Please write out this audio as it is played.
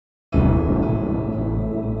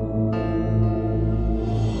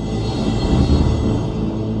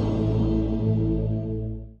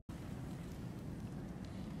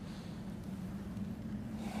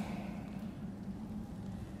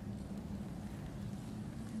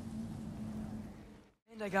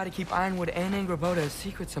I gotta keep Ironwood and Angrboda a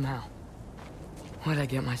secret somehow. What'd I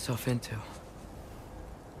get myself into?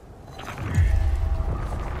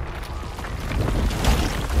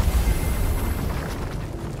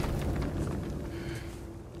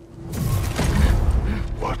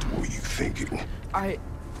 What were you thinking? I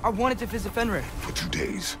wanted to visit Fenrir. For 2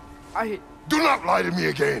 days. Do not lie to me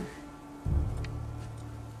again!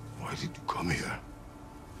 Why did you come here?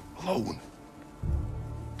 Alone?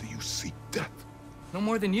 Do you seek death? No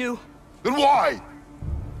more than you. Then why?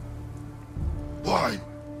 Why?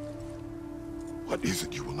 What is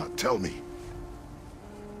it you will not tell me?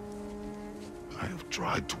 I have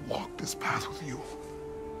tried to walk this path with you.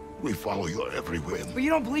 We follow your every whim. But you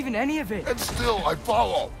don't believe in any of it. And still I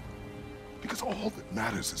follow. Because all that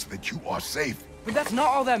matters is that you are safe. But that's not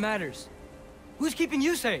all that matters. Who's keeping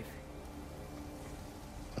you safe?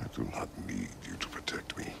 I do not need you to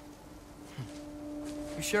protect me.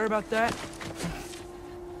 You sure about that?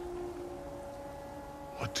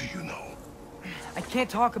 What do you know? I can't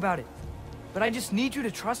talk about it. But I just need you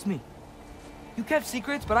to trust me. You kept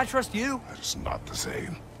secrets, but I trust you. That is not the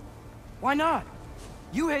same. Why not?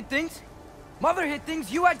 You hid things. Mother hid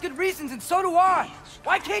things. You had good reasons, and so do I.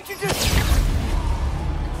 Why can't you just...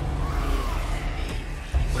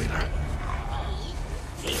 Later.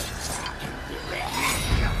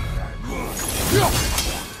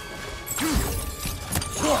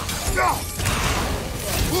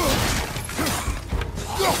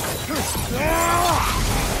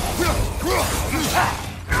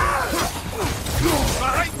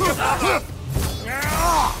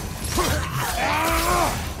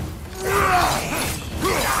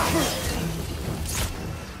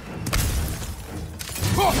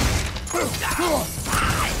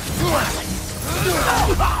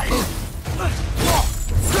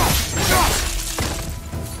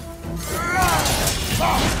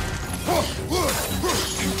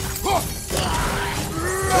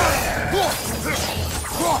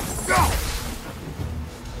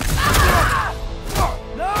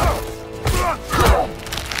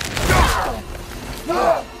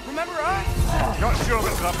 Remember us? Not sure it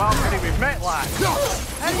was the Valkyrie we met last.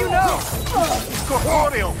 How do you know?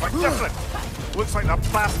 Corporeal, but different. Looks like the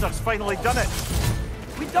bastard's finally done it.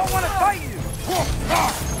 We don't want to fight you.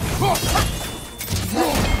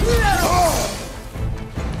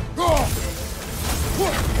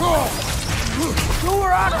 You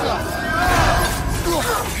were Aqua.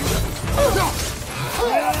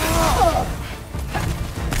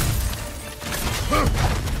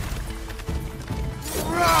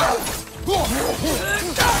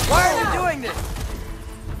 Why are you doing this?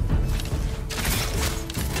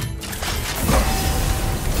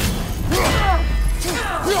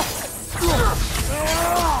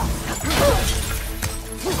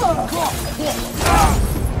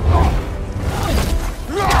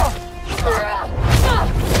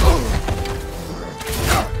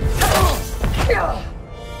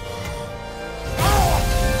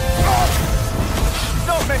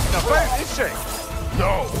 Not messing about, is she?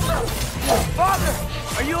 No! Father,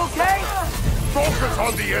 are you okay? Focus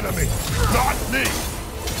on the enemy, not me!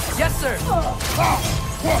 Yes, sir.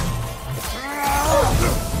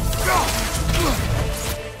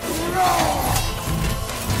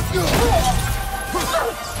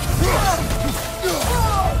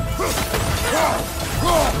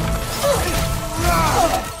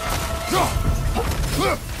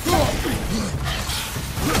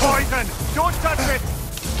 Poison! Don't touch it!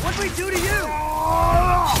 What'd we do to you?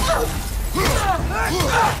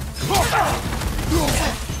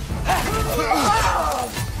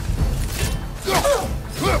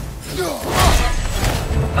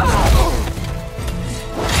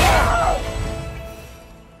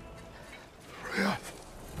 Freya.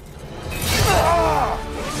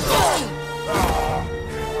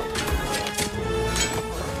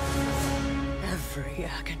 Every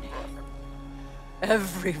agony,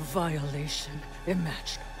 every violation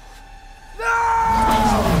imaginable.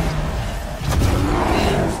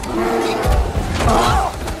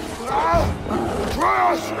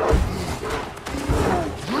 Atreus!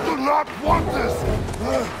 You do not want this!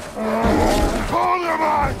 Control your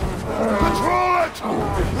mind! Control it!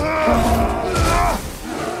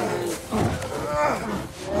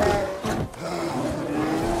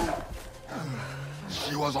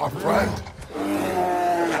 She was our friend.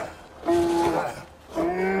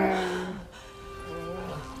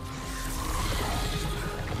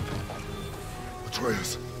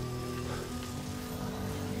 Atreus.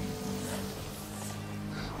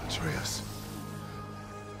 Atreus.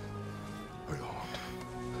 Are you harmed?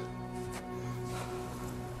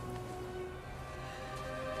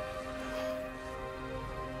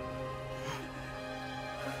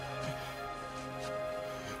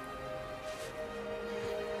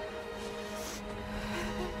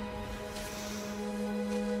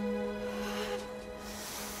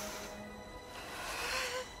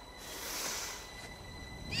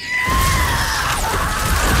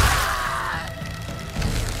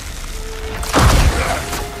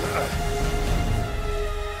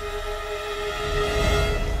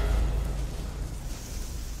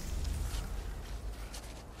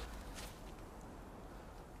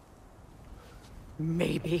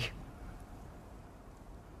 Maybe.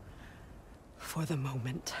 For the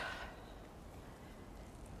moment.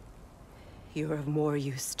 You're of more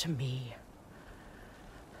use to me.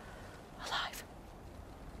 Alive.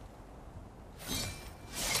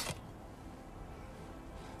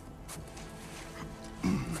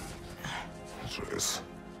 This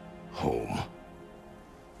home.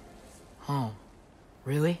 Home?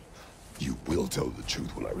 Really? You will tell the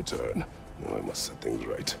truth when I return. Now I must set things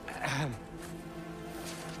right.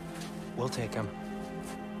 We'll take him.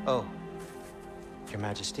 Oh, Your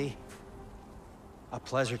Majesty. A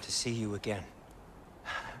pleasure to see you again.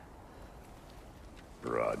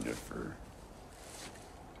 Ragnarök.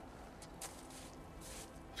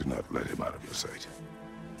 Do not let him out of your sight.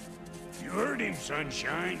 You heard him,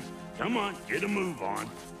 Sunshine. Come on, get a move on.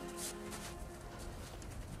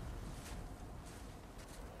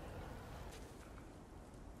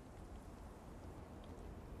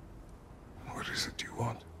 What is it you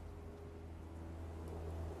want?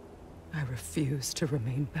 I refuse to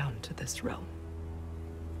remain bound to this realm.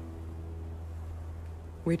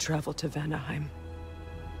 We travel to Vanaheim.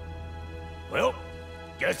 Well,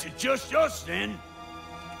 guess it's just us then.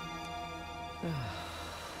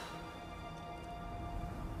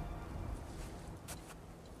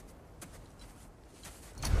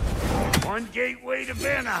 One gateway to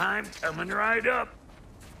Vanaheim coming right up.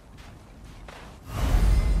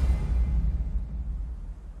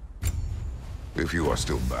 If you are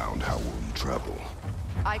still bound, how will you travel?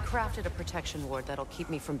 I crafted a protection ward that'll keep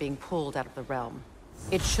me from being pulled out of the realm.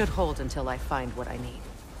 It should hold until I find what I need.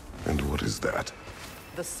 And what is that?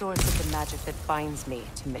 The source of the magic that binds me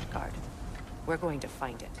to Midgard. We're going to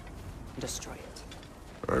find it. And destroy it.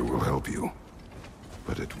 I will help you.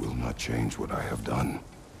 But it will not change what I have done.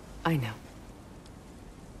 I know.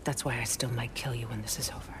 That's why I still might kill you when this is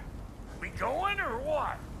over. We going or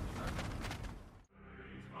what?